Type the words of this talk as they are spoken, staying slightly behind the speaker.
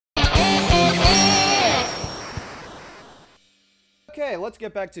Okay, let's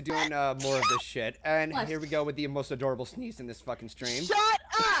get back to doing more of this shit. And here we go with the most adorable sneeze in this fucking stream. Shut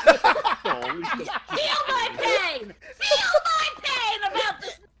up! Feel my pain! Feel my pain about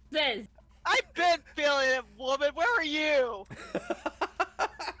the sneezes! I've been feeling it, woman. Where are you?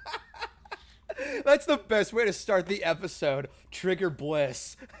 That's the best way to start the episode. Trigger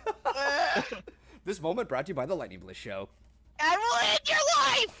bliss. This moment brought to you by the Lightning Bliss Show. I will end your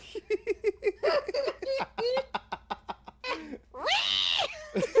life!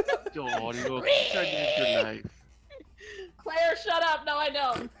 God, you will end your life. Claire, shut up. No, I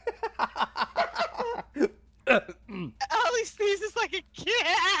don't. Ollie sneezes like a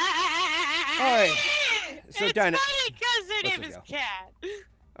cat. Alright. So it's Dyna. funny because their name is go. Cat.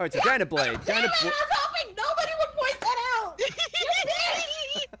 Alright, so Dynablade. I was hoping nobody would point that out.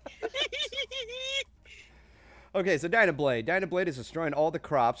 Okay, so Dynablade. Dynablade is destroying all the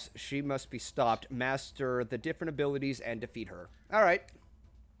crops. She must be stopped. Master the different abilities and defeat her. Alright.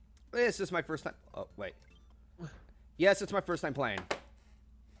 This is my first time. Oh, wait. Yes, it's my first time playing.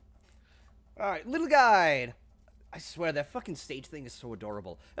 Alright, little guide. I swear, that fucking stage thing is so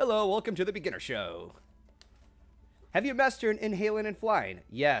adorable. Hello, welcome to the beginner show. Have you mastered inhaling and flying?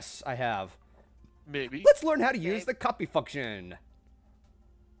 Yes, I have. Maybe. Let's learn how to use the copy function.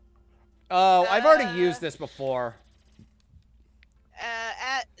 Oh, I've already used this before.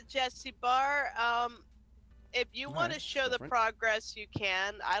 At Jesse Bar, if you want to show the progress, you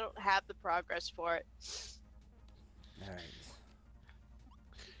can. I don't have the progress for it.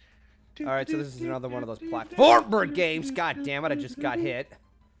 Alright, so this is another one of those platformer games. God damn it, I just got hit.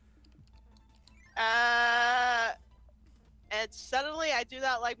 And suddenly I do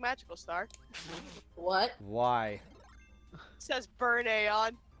not like Magical Star. What? Why? It says burn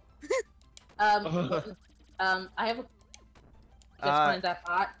Aeon. I have a. Just find that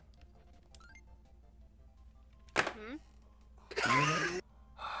hot.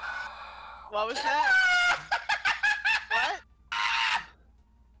 What was that?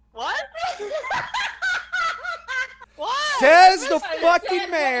 What? What? Says the fucking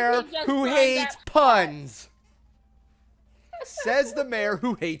mayor who hates puns. Says the mayor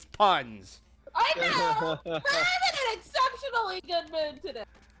who hates puns. I know! I'm in an exceptionally good mood today.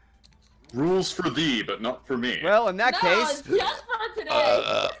 Rules for thee, but not for me. Well, in that case, just for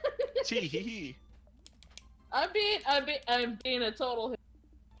today. Tee. I'm being a total.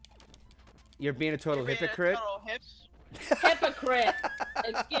 You're being a total hypocrite. Hypocrite.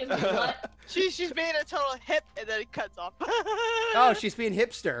 Excuse me. What? She's being a total hip, and then it cuts off. Oh, she's being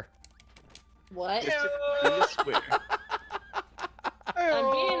hipster. What? I swear.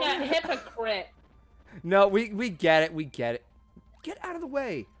 I'm being a hypocrite. No, we get it. We get it. Get out of the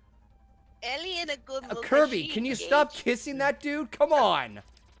way. Ellie in a good mood. Kirby, can you stop kissing that dude? Come on.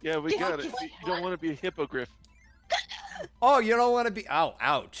 Yeah, we got it. You don't want to be a hippogriff. Oh, you don't want to be. Oh,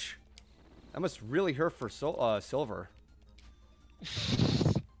 ouch. That must really hurt for Silver.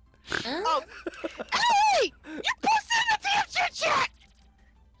 Oh, Ellie! You posted in the DMC chat!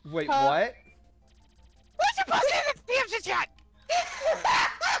 Wait, what? What's you posted in the DMC chat?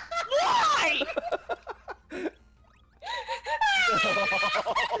 Why?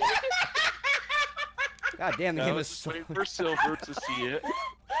 God damn, the game is so... waiting for Silver to see it.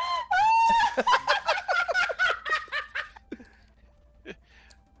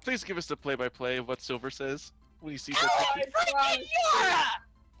 Please give us the play-by-play of what Silver says when he sees that picture. Freaking Yara!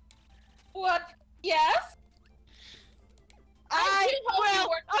 What? Yes?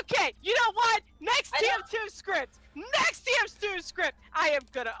 Okay, you know what? Next TM2 script! Next TM2 script! I am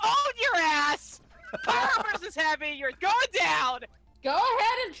gonna own your ass! Power versus heavy, you're going down! Go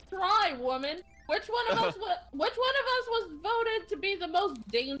ahead and try, woman. Which one of us was voted to be the most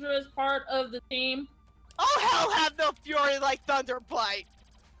dangerous part of the team? Oh hell have no fury like Thunderblight!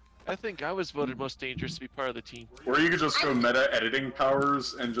 I think I was voted most dangerous to be part of the team. Or you could just go meta editing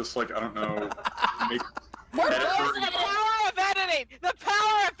powers and just like, I don't know, make The power of editing! The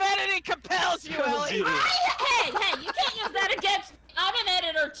power of editing compels you, Ellie! Hey, you can't use that against me. I'm an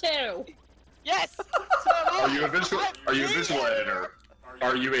editor too. Yes! Are you a visual editor?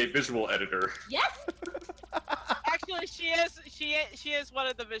 Are you a visual editor? Yes. Actually, she is one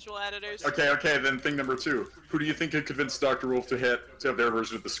of the visual editors. Okay, then thing number 2. Who do you think could convince Dr. Wolf to have their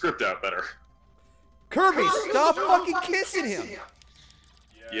version of the script out better? Kirby, stop fucking kissing him!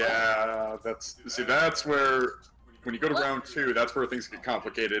 Yeah, that's where, when you go to round 2, that's where things get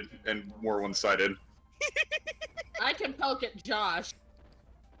complicated and more one-sided. I can poke at Josh.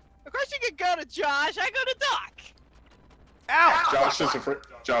 Of course you can go to Josh, I go to Doc! Ow!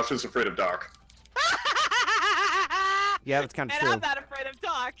 Josh is afraid of Doc. Yeah, that's kind of and true. I'm not afraid of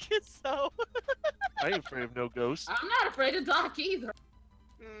Doc, so... I ain't afraid of no ghosts. I'm not afraid of Doc either.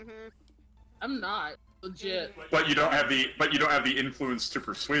 Mm-hmm. I'm not. Legit. But you don't have the influence to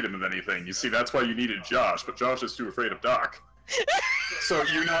persuade him of anything. You see, that's why you needed Josh. But Josh is too afraid of Doc. So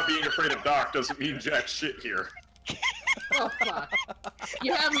you not being afraid of Doc doesn't mean jack shit here. Oh, fuck.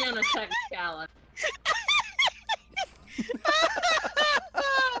 You have me on a technicality.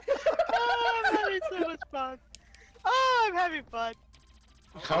 Oh, I'm having so much fun. Oh, I'm having fun.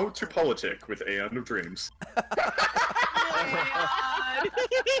 How to politic with Aeon of Dreams.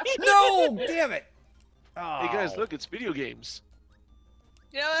 No! Damn it! Oh. Hey guys, look, it's video games.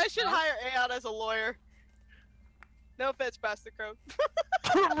 You know, I should hire Aeon as a lawyer. No offense, Pastor Crow.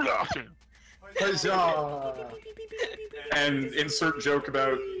 And insert joke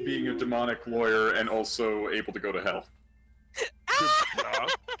about being a demonic lawyer and also able to go to hell.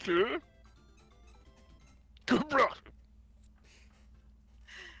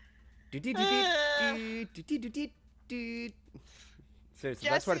 Seriously,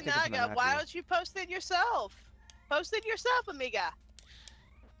 that's what I Jesse think of Naga, why don't you post it yourself? Post it yourself, amiga.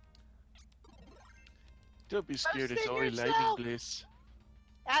 Don't be scared, Post it's it only lightning yourself. bliss.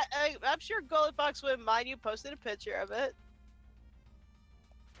 I'm sure GoldenFox wouldn't mind you posting a picture of it.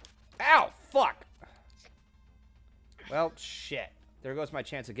 Ow! Fuck! Well, shit. There goes my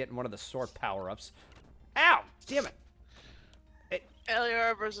chance of getting one of the sword power-ups. Ow! Damn it!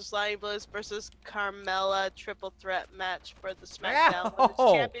 Eliora versus Lightning Bliss versus Carmella triple threat match for the SmackDown Women's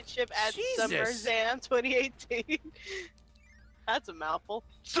Ow! Championship at Jesus. SummerSlam 2018. That's a mouthful.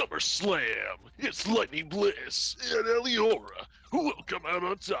 SummerSlam! It's Lightning Bliss and Eliora, who will come out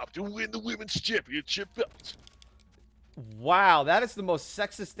on top to win the Women's Championship belt. Wow, that is the most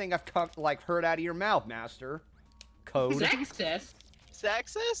sexist thing I've heard out of your mouth, Master. Code. Sexist?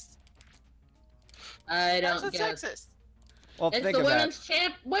 Sexist? I How's don't it get. sexist? Well, It's think the of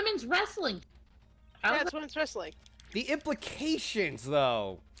women's wrestling. How's Yeah, it's women's wrestling. the implications,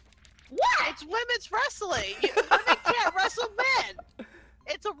 though. What? It's women's wrestling. Women can't wrestle men.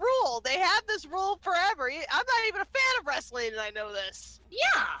 It's a rule. They have this rule forever. I'm not even a fan of wrestling, and I know this.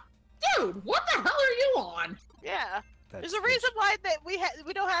 Yeah, dude. What the hell are you on? Yeah. That's There's a reason why that we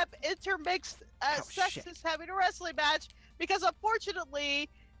don't have intermixed shit. sexes having a wrestling match, because unfortunately,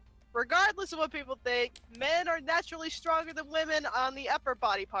 regardless of what people think, men are naturally stronger than women on the upper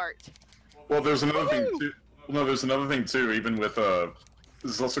body part. Well, there's another thing too. No, there's another thing too. Even with this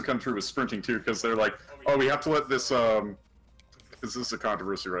has also come true with sprinting too, because they're like, oh, we have to let this This is a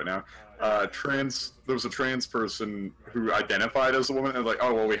controversy right now. There was a trans person who identified as a woman, and like,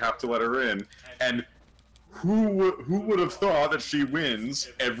 oh well, we have to let her in. And who would have thought that she wins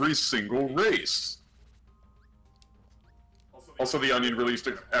every single race? Also, The Onion released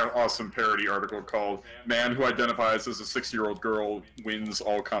an awesome parody article called "Man Who Identifies as a 6-Year-Old Girl Wins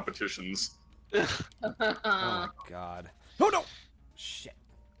All Competitions." Oh my god. Oh no! Shit.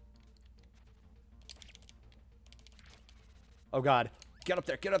 Oh god. Get up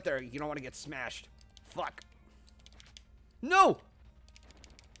there, get up there. You don't want to get smashed. Fuck. No!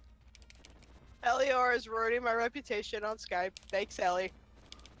 Eliora is ruining my reputation on Skype. Thanks, Ellie.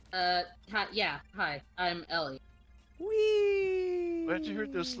 Hi, yeah, hi. I'm Ellie. Whee! Why'd you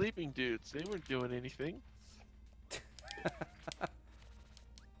hurt those sleeping dudes? They weren't doing anything.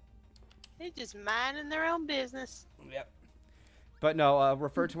 They're just minding their own business. Yep. But no,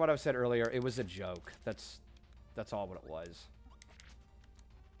 refer to what I said earlier. It was a joke. That's all what it was.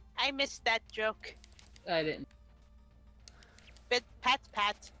 I missed that joke. I didn't.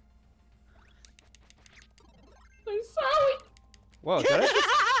 Pat. I'm sorry. Whoa,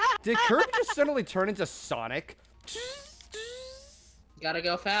 did Kirby just suddenly turn into Sonic? Gotta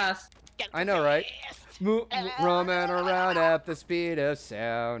go fast. I know, right? Roaming around at the speed of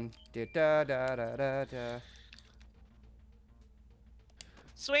sound. Da da da da da da.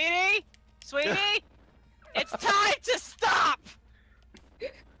 Sweetie, it's time to stop.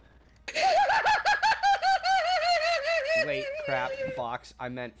 Wait, crap, Fox. I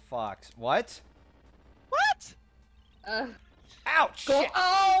meant Fox. What? What? Ouch! Shit.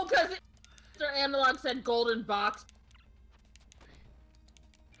 Oh, because Mr. Analog said GoldenFox.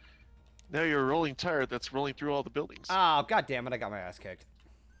 Now you're a rolling tire that's rolling through all the buildings. Oh, god damn it! I got my ass kicked.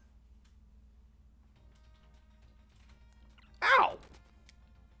 Ow!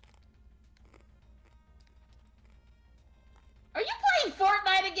 Are you playing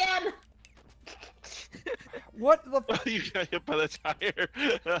Fortnite again? What the? You got hit by the tire.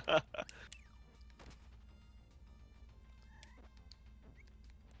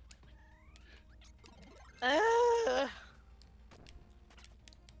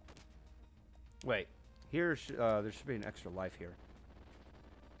 Wait, here there should be an extra life here.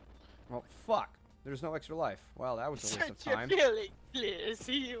 Well, fuck. There's no extra life. Well, that was a waste of Such a time. feeling, bliss.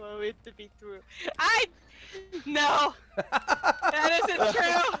 You want it to be true. No. That isn't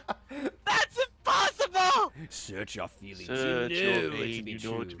true. That's impossible. Such a feeling. Such You a know pain, you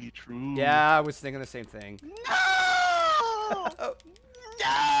know it to be true. Yeah, I was thinking the same thing. No.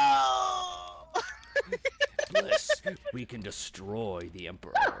 No. Bliss, we can destroy the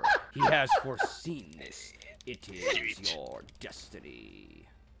Emperor. He has foreseen this. It is your destiny.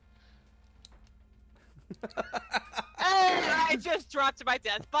 I just dropped to my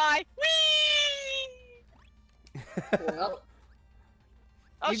death. Bye. Whee! Well,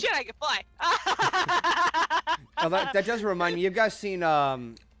 Oh You- shit, I can fly. Oh, that does remind me. You guys seen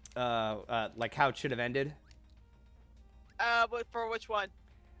like how it should have ended? But for which one?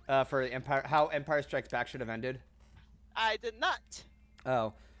 For Empire, how Empire Strikes Back should have ended. I did not.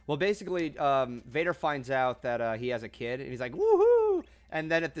 Oh, well, basically, Vader finds out that he has a kid, and he's like, "Woohoo!" And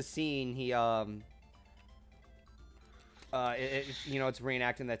then at the scene, he you know, it's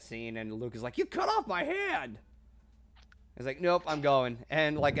reenacting that scene, and Luke is like, "You cut off my hand." He's like, "Nope, I'm going."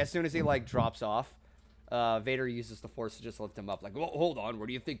 And like, as soon as he like drops off, Vader uses the Force to just lift him up. Like, "Well, hold on, where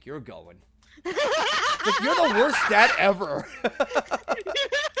do you think you're going?" Like, you're the worst dad ever.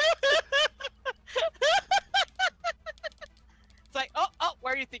 It's like, oh,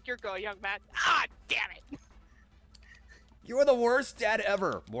 where do you think you're going, young man? Ah, damn it! You're the worst dad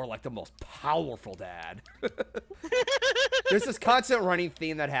ever. More like the most powerful dad. There's this constant running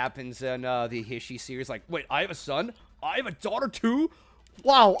theme that happens in the Hishi series. Like, wait, I have a son? I have a daughter too?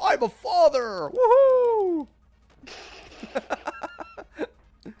 Wow, I'm a father! Woohoo!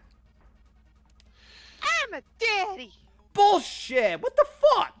 I'm a daddy! Bullshit! What the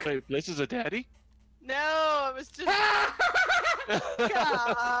fuck? Wait, Bliss is a daddy? No, it was just...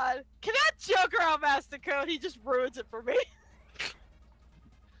 God. Can that Joker on Master Code? He just ruins it for me.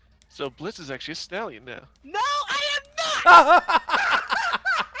 So Bliss is actually a stallion now. No, I am not!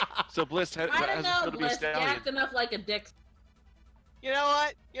 So Bliss has I don't has know, to be a Bliss. You stallion. act enough like a dick. You know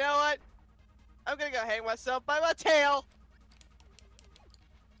what? You know what? I'm gonna go hang myself by my tail.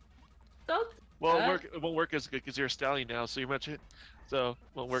 Don't. Well, it won't work as good because you're a stallion now, so you match it. So,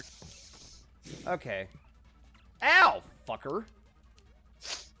 won't work. Okay. Ow, fucker.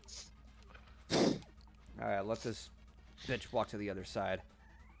 Alright, let this bitch walk to the other side.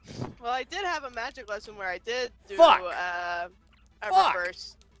 Well, I did have a magic lesson where I did do Fuck! a Fuck!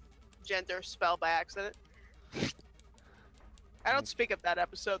 reverse gender spell by accident. I don't speak of that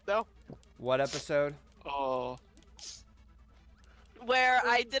episode though. What episode? Oh, Where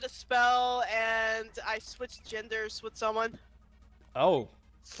I did a spell and I switched genders with someone. Oh,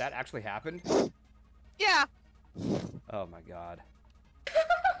 that actually happened? Yeah, Oh my god.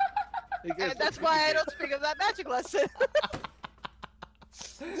 and that's why I don't speak of that magic lesson.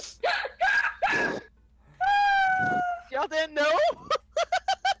 Y'all didn't know?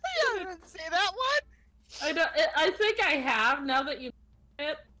 Y'all didn't see that one? I don't. I think I have now that you.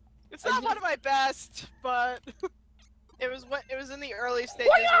 It. It's not one of my best, but it was in the early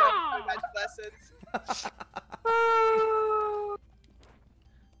stages of my magic lessons.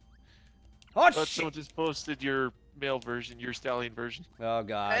 Oh but shit! someone just posted your male version, your stallion version. Oh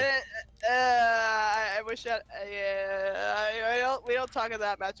god. I wish that. Yeah, we don't talk of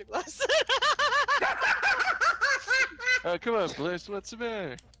that magic lesson. Come on, Bliss, what's the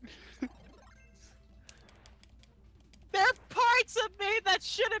matter? There are parts of me that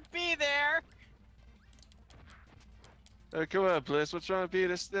shouldn't be there. Come on, Bliss, what's wrong with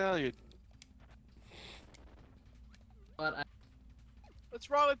being a stallion? But What's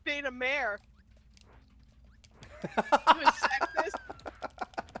wrong with being a mayor? You a sexist?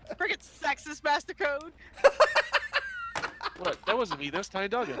 Friggin' sexist, Master Code. What? That wasn't me, that's Tiny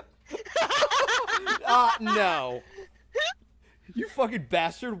Dogga. No. You fucking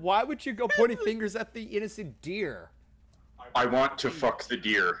bastard. Why would you go pointing fingers at the innocent deer? I want to fuck the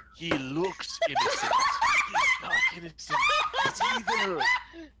deer. He looks innocent. He's not innocent. He's evil.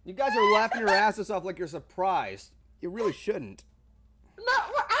 You guys are laughing your asses off like you're surprised. You really shouldn't. no,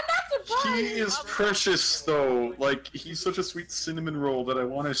 I'm not surprised. He is precious, though. Like, he's such a sweet cinnamon roll that I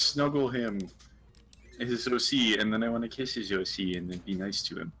want to snuggle him. His OC, and then I want to kiss his OC and then be nice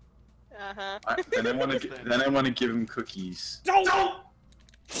to him. Uh-huh. And I want to, then I want to give him cookies. Don't!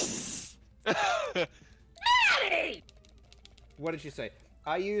 Daddy! What did she say?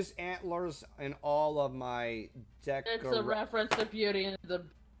 I use antlers in all of my deck. It's a reference to Beauty and the.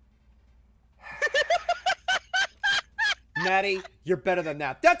 Maddie, you're better than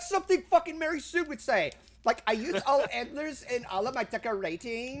that. That's something fucking Mary Sue would say. Like, I use all antlers in all of my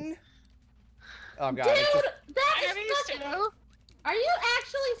decorating. Oh god. Dude, It's just... that is fucking. Are you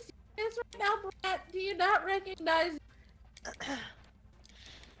actually serious right now, Brett? Do you not recognize?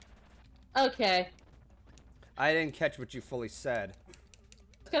 Okay. I didn't catch what you fully said.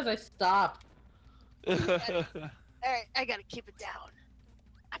 It's because I stopped. Alright, I gotta keep it down.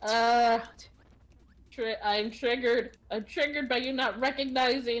 I'm triggered. I'm triggered by you not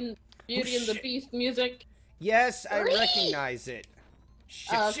recognizing Beauty and the shit. Beast music. Yes, I recognize it.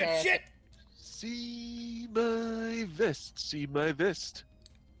 Shit, Okay. shit. See my vest. See my vest.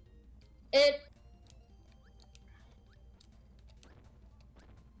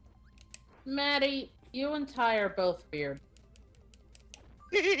 Maddie, you and Ty are both weird.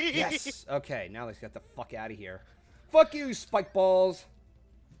 Yes. Okay, now let's get the fuck out of here. Fuck you, spike balls.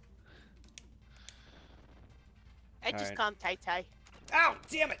 I just Alright. call him Tai Tai. Ow,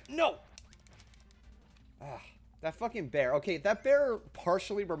 damn it, no. Ah, that fucking bear. Okay, that bear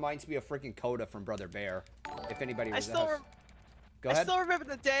partially reminds me of freaking Coda from Brother Bear. If anybody was Go I ahead. still remember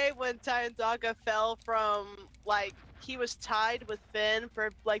the day when Ty and Daga fell from, like, he was tied with Finn for,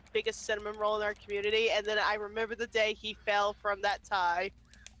 like, biggest cinnamon roll in our community, and then I remember the day he fell from that tie.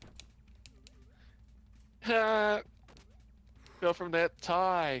 Fell from that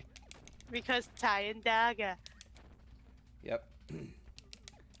tie. Because Ty and Daga. Yep.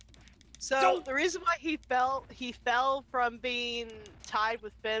 So, Don't- the reason why he fell from being tied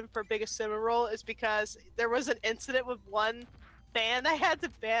with Finn for biggest cinnamon roll is because there was an incident with one fan I had to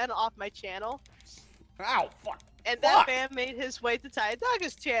ban off my channel. Ow, fuck. And Fuck! that fan made his way to Ty and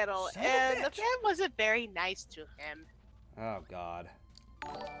Daga's channel, Son of a and the bitch. fan wasn't very nice to him. Oh, God.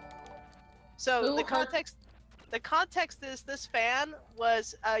 So Who the hurt- context is this fan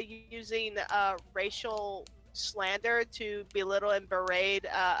was using racial slander to belittle and berate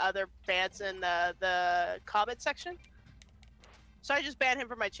other fans in the comment section. So I just banned him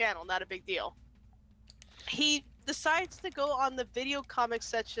from my channel. Not a big deal. He decides to go on the video comic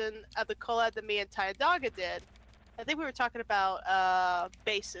section of the collab that me and Ty and Daga did. I think we were talking about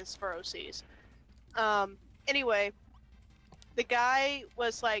basis for OCs. Anyway, the guy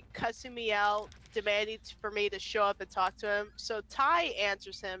was like cussing me out, demanding for me to show up and talk to him. So Ty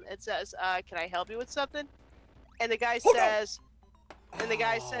answers him and says, "Can I help you with something?" And the guy Hold on. says,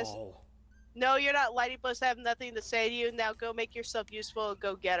 Oh. "No, you're not Lightning Bliss. I have nothing to say to you. Now go make yourself useful and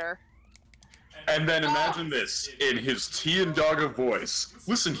go get her." And then imagine this in his T and Dogga voice.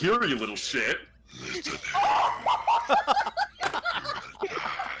 Listen here, you little shit.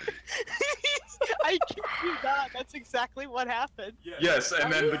 I kid you not. That's exactly what happened. Yes, and Are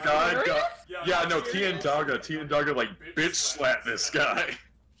then you the guy serious? got. Yeah, no, T and Dogga like bitch slapped this guy.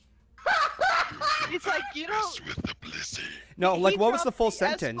 It's like, you know, Mess with the blissy. No, like, he what was the dropped full the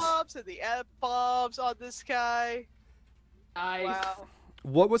sentence? S-bombs and the F-bombs on this guy. Nice. Wow.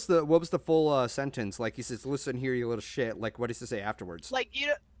 What was the full sentence? Like, he says, "Listen here, you little shit." Like, what does he say afterwards? Like, you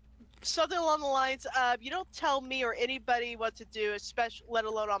know, something along the lines of, you don't tell me or anybody what to do, especially let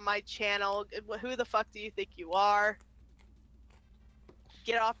alone on my channel. Who the fuck do you think you are?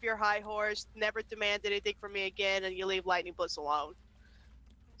 Get off your high horse. Never demand anything from me again, and you leave Lightning Bliss alone.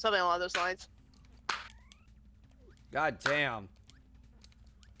 Something along those lines. God damn.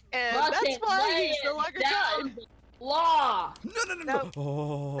 And Fuck that's it, why lay he's no it longer down. gone. Law. No.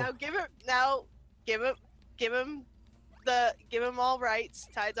 Oh. Now give him all rights.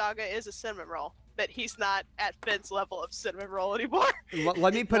 Ty Dogga is a cinnamon roll, but he's not at Finn's level of cinnamon roll anymore.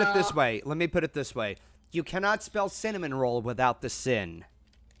 Let me put it this way. Let me put it this way. You cannot spell cinnamon roll without the sin.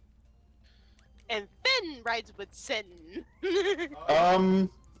 And Finn rides with sin.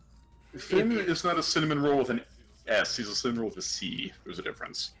 Finn is not a cinnamon roll with an S. He's a cinnamon roll with a C. There's a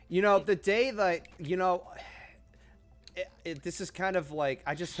difference. You know, the day that, you know, this is kind of like,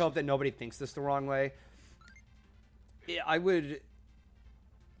 I just hope that nobody thinks this the wrong way. I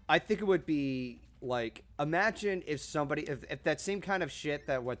think it would be, like, imagine if somebody, if that same kind of shit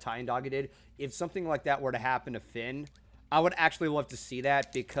that what Ty and Dogga did, if something like that were to happen to Finn, I would actually love to see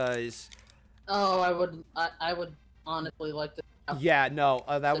that because... Oh, I would honestly like to. Yeah, no,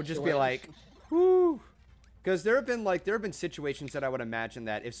 that would just be Situation. like, whoo. Because there have been situations that I would imagine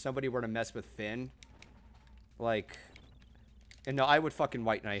that if somebody were to mess with Finn, like, and no, I would fucking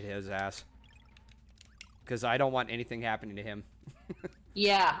white knight his ass. Because I don't want anything happening to him.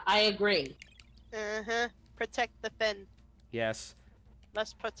 Yeah, I agree. Protect the Finn. Yes,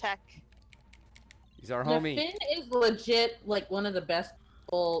 Let's protect. he's our Now, homie. Finn is legit like one of the best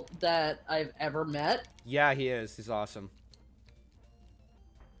people that I've ever met. Yeah, he is. He's awesome.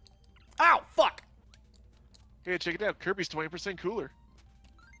 Ow, fuck! Hey, check it out. Kirby's 20% cooler.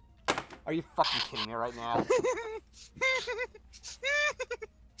 Are you fucking kidding me right now?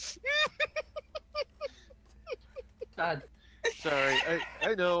 God. Sorry,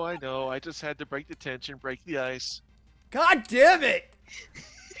 I know. I just had to break the tension, break the ice. God damn it!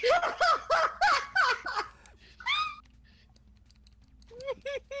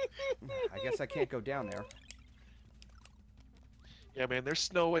 I guess I can't go down there. Yeah, man, there's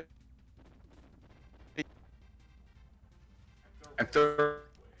snow.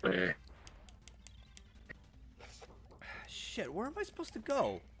 Shit, where am I supposed to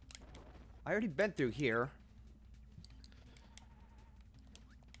go? I already been through here.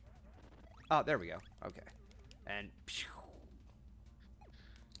 Oh, there we go. Okay. And...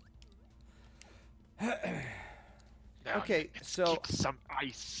 okay, so... Kick some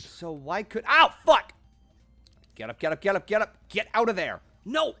ice. So why could... Ow, fuck! Get up, get up, get up, get up! Get out of there!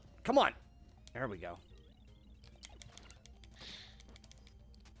 No! Come on! There we go.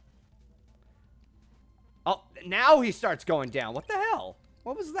 Oh, now he starts going down. What the hell?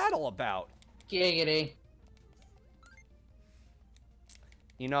 What was that all about? Giggity.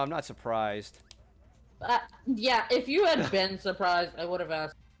 You know, I'm not surprised. Yeah, if you had been surprised, I would have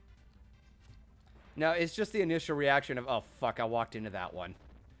asked. No, it's just the initial reaction of, oh, fuck, I walked into that one.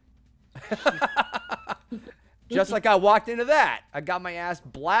 Just like I walked into that. I got my ass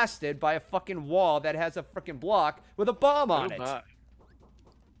blasted by a fucking wall that has a freaking block with a bomb on it. My.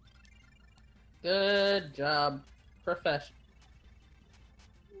 Good job. Professional.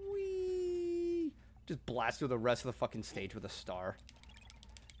 Whee! Just blast through the rest of the fucking stage with a star.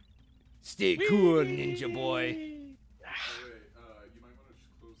 Stay cool, ninja boy. You might want to just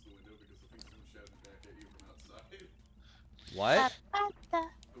close the window because I think someone shouted back at you from outside. What?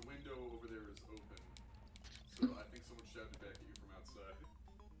 The window over there is open, so I think someone shouted back at you from outside.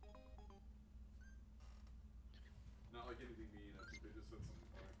 Not like anything mean, I think they just said something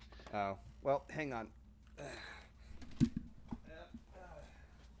funny. Oh, well, hang on.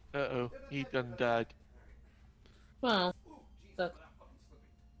 Uh-oh, he done died. Well, that's...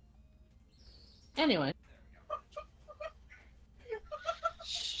 Anyway.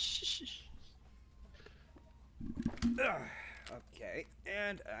 Okay,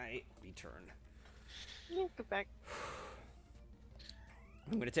 and I return. Yeah, go back.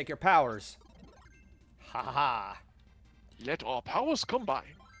 I'm gonna take your powers. Ha ha ha. Let our powers combine.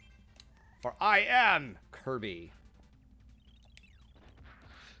 For I am Kirby.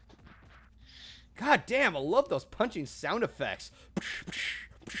 God damn, I love those punching sound effects.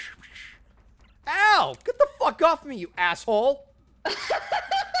 Ow! Get the fuck off me, you asshole!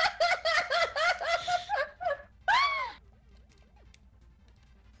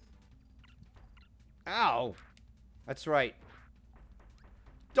 Ow. That's right.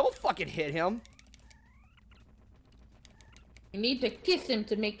 Don't fucking hit him. You need to kiss him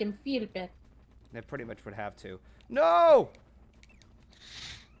to make him feel better. They pretty much would have to. No!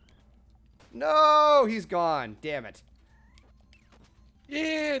 No! He's gone. Damn it.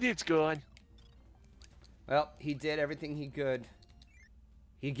 And it's gone. Well, he did everything he could.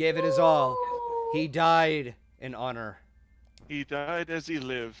 He gave it his all. He died in honor. He died as he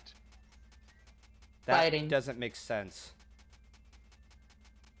lived. That Fighting. doesn't make sense.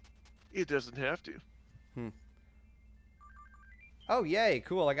 He doesn't have to. Oh, yay.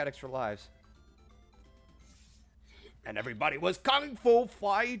 Cool. I got extra lives. And everybody was kung fu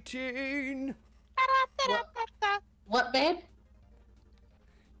fighting. What, babe?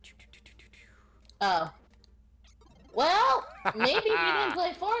 Oh. Well, maybe if you didn't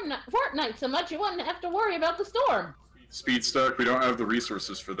play Fortnite so much, you wouldn't have to worry about the storm. Speed stuck, we don't have the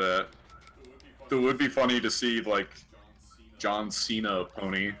resources for that. It would be funny to see, like, John Cena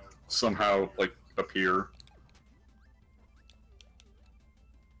pony somehow, like, appear.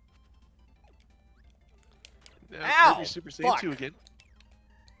 Ow! Kirby Super Saiyan Fuck. 2 again.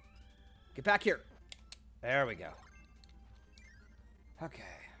 Get back here. There we go. Okay.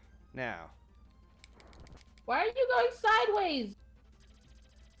 Now. Why are you going sideways?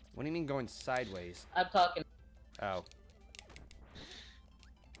 What do you mean going sideways? I'm talking. Oh.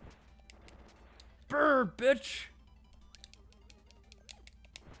 Brr, bitch!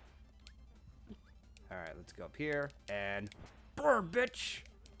 Alright, let's go up here. And... Brr, bitch!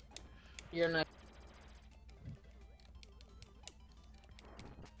 You're not.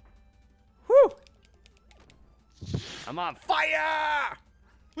 Whew! I'm on fire!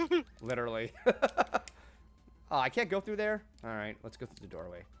 Literally. Oh, I can't go through there? Alright, let's go through the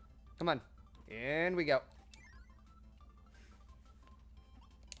doorway. Come on. In we go.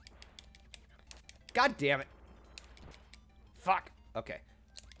 God damn it. Fuck. Okay.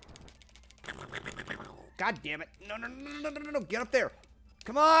 God damn it. No, no, no, no, no, no, no. Get up there.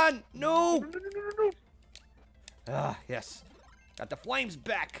 Come on. No. Ah, yes. Got the flames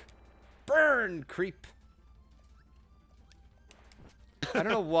back. Burn, creep. I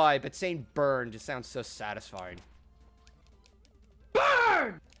don't know why, but saying burn just sounds so satisfying.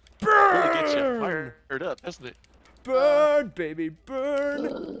 Burn! Really gets you Burn! fired up, doesn't it? Burn, baby,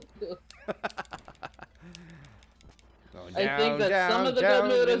 burn! I think that some of the good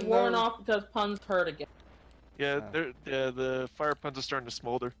mood is worn off because puns hurt again. Yeah, the fire puns are starting to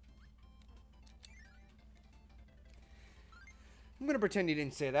smolder. I'm gonna pretend you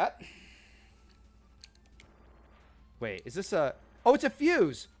didn't say that. Wait, is this a... Oh, it's a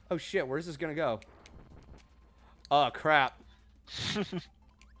fuse! Oh shit, where's this gonna go? Oh, crap.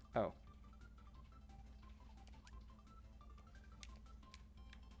 Oh.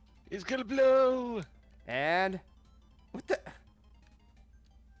 It's gonna blow! And... What the...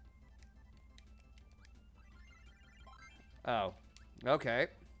 Oh. Okay.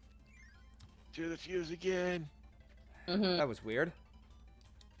 To the fuse again. That was weird.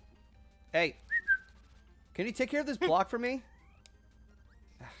 Hey. Can you take care of this block for me?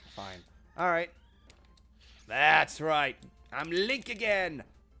 Fine. Alright. That's right. I'm Link again!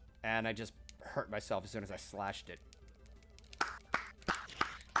 And I just hurt myself as soon as I slashed it.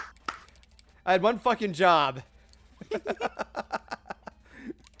 I had one fucking job.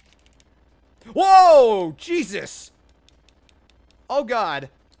 Whoa! Jesus! Oh, God.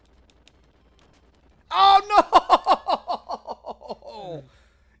 Oh, no!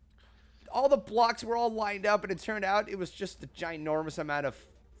 All the blocks were all lined up, and it turned out it was just a ginormous amount of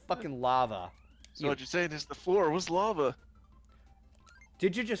fucking lava. So what you're saying is the floor was lava.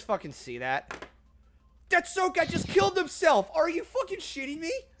 Did you just fucking see that? That soak guy just killed himself! Are you fucking shitting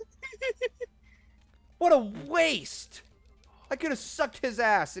me? What a waste! I could have sucked his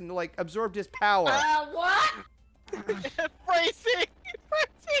ass and, like, absorbed his power. What? Phrasing!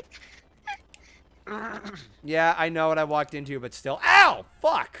 Yeah, I know what I walked into, but still. Ow!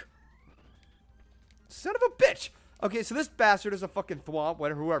 Fuck! Son of a bitch! Okay, so this bastard is a fucking thwomp,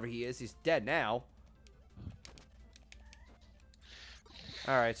 whoever he is. He's dead now.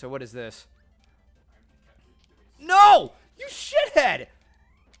 Alright, so what is this? No! You shithead!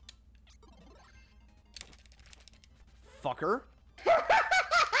 Fucker.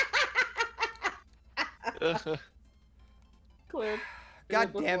 Cleared.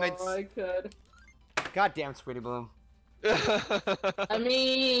 God damn it. I could. God damn, Sweetie Bloom. I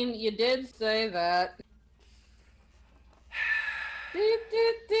mean, you did say that.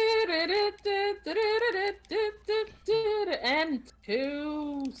 And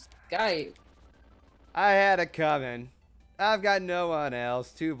to Skype. I had it coming. I've got no one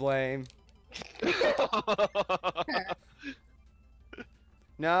else to blame.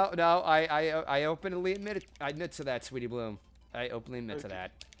 No, I openly admit it. I admit to that, Sweetie Bloom. I openly admit to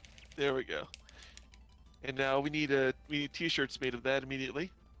that. There we go. And now we need t-shirts made of that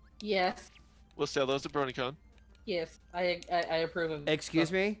immediately. Yes. We'll sell those at BronyCon. Yes, I approve of.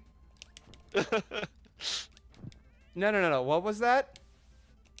 Excuse me? No. What was that?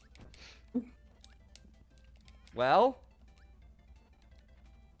 Well?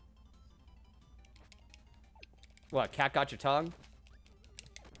 What, cat got your tongue?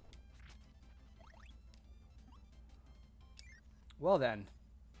 Well then.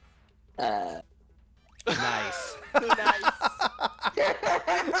 Nice. Nice.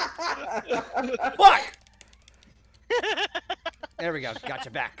 Fuck! There we go. Got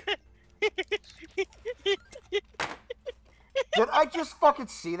you back. Did I just fucking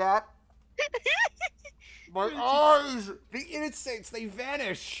see that? My eyes! The innocents, they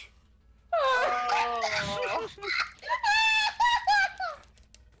vanish! Oh.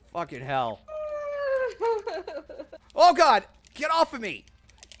 Fucking hell. Oh god! Get off of me!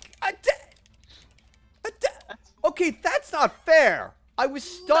 Okay, that's not fair! I was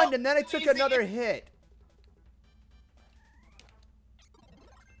stunned and then I took another hit.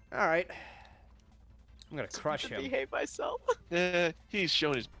 Alright. I'm gonna crush him. Behave myself. He's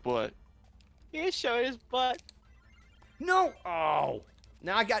showing his butt. He is showing his butt. No! Oh!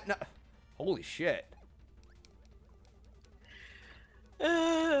 Now I got no... Holy shit. He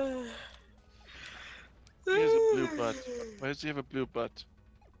has a blue butt. Why does he have a blue butt?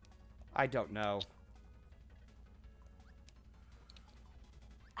 I don't know.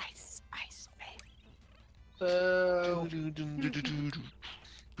 Ice, ice, baby. Boo.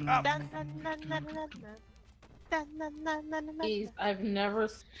 Jeez, I've never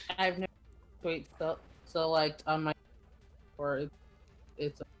wait select on my or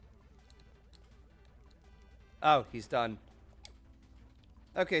it's Oh, he's done.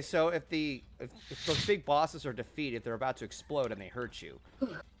 Okay, so if those big bosses are defeated, they're about to explode and they hurt you.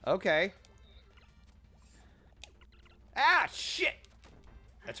 Okay. Ah, shit!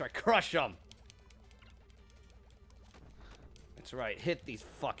 That's right, crush them! That's right. Hit these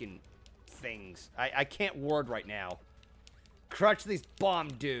fucking things. I can't ward right now. Crush these bomb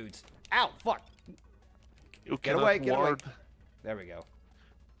dudes. Ow, fuck. You Get away, cannot get away. ward. There we go.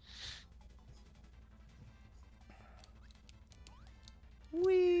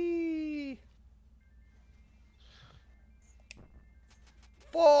 Whee!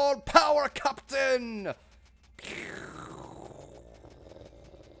 Full power, Captain!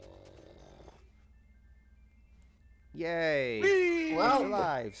 Yay! Whee! Well,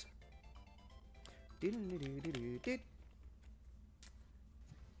 Lives.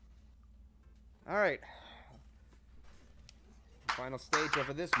 All right. Final stage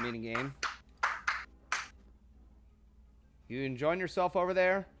of this mini game. You enjoying yourself over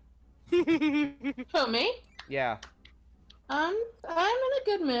there? Who, me? Yeah. I'm in a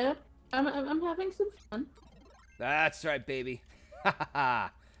good mood. I'm having some fun. That's right, baby. Ha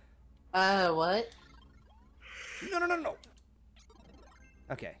ha ha. What? No.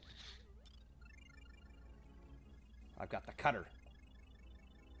 Okay. I've got the cutter.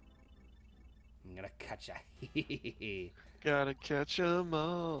 I'm gonna cut ya. Gotta catch 'em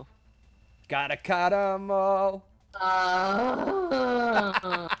all. Gotta cut 'em all.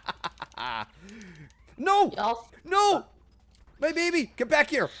 No! Y'all. No! My baby! Get back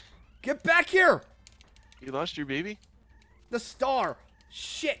here! Get back here! You lost your baby? The star!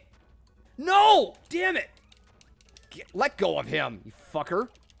 Shit! No! Damn it! Let go of him, you fucker.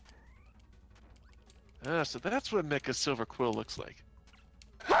 Ah, so that's what Mecha Silver Quill looks like.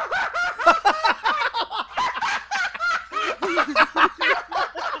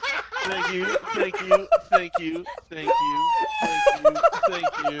 Thank you.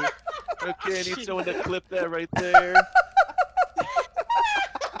 Okay, I need someone to clip that right there.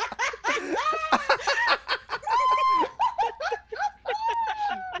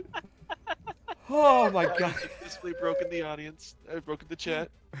 Oh my god. I've successfully broken the audience. I've broken the chat.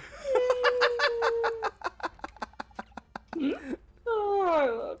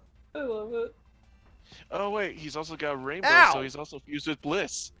 Oh, I love it. Oh wait, he's also got rainbow, Ow! so he's also fused with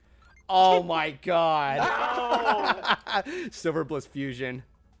bliss. Oh my god. No! Silver Bliss Fusion.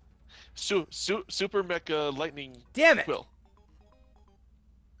 Super Mecha Lightning Damn it! Quill.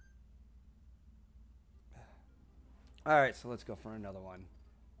 Alright, so let's go for another one.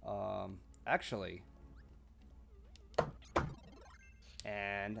 Actually.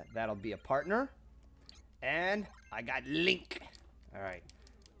 And that'll be a partner. And I got Link. Alright.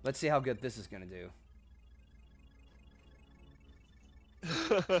 Let's see how good this is gonna do.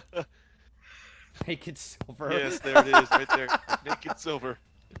 Make it silver. Yes, there it is, right there. Make it silver.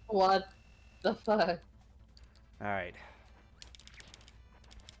 What the fuck? Alright.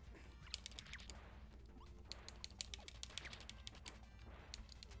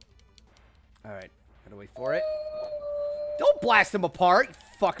 Alright. Gotta wait for it. Don't blast him apart, you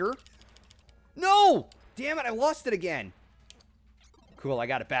fucker. No! Damn it, I lost it again. Cool, I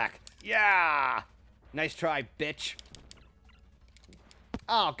got it back. Yeah! Nice try, bitch.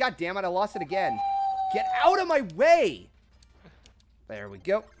 Oh, god damn it, I lost it again. Get out of my way! There we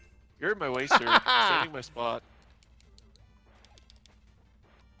go. You're in my way, sir. Saving my spot.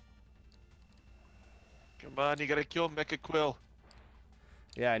 Come on, you gotta kill Mecha Quill.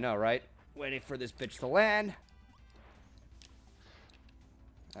 Yeah, I know, right? Waiting for this bitch to land.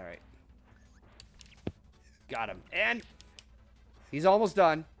 Alright. Got him. And he's almost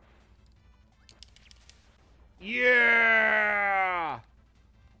done. Yeah!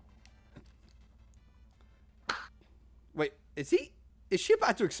 Wait, is she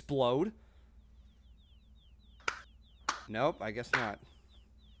about to explode? Nope, I guess not.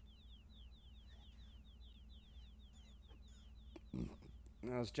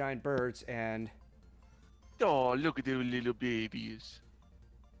 Those giant birds and... Oh, look at their little babies.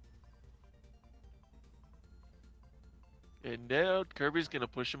 And now Kirby's gonna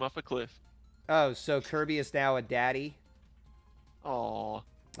push him off a cliff. Oh, so Kirby is now a daddy? Aw.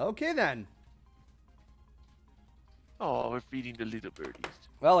 Okay, then. Oh, we're feeding the little birdies.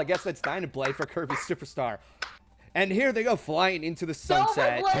 Well, I guess that's Dynablade for Kirby Superstar. And here they go flying into the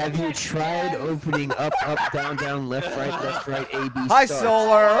sunset. Have you tried opening up, down, left, right, A, B, Hi, start?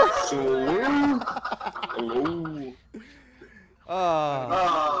 Solar! Hello.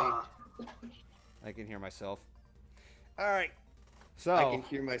 Oh, I can hear myself. Alright. So, I can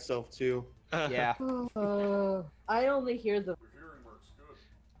hear myself too. yeah. I only hear the.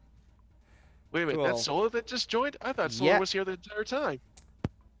 Wait a minute, Cool. that's Solar that just joined? I thought Solar Yeah. was here the entire time.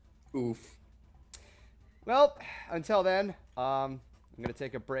 Oof. Well, until then, I'm gonna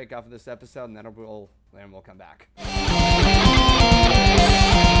take a break off of this episode, and then we'll come back.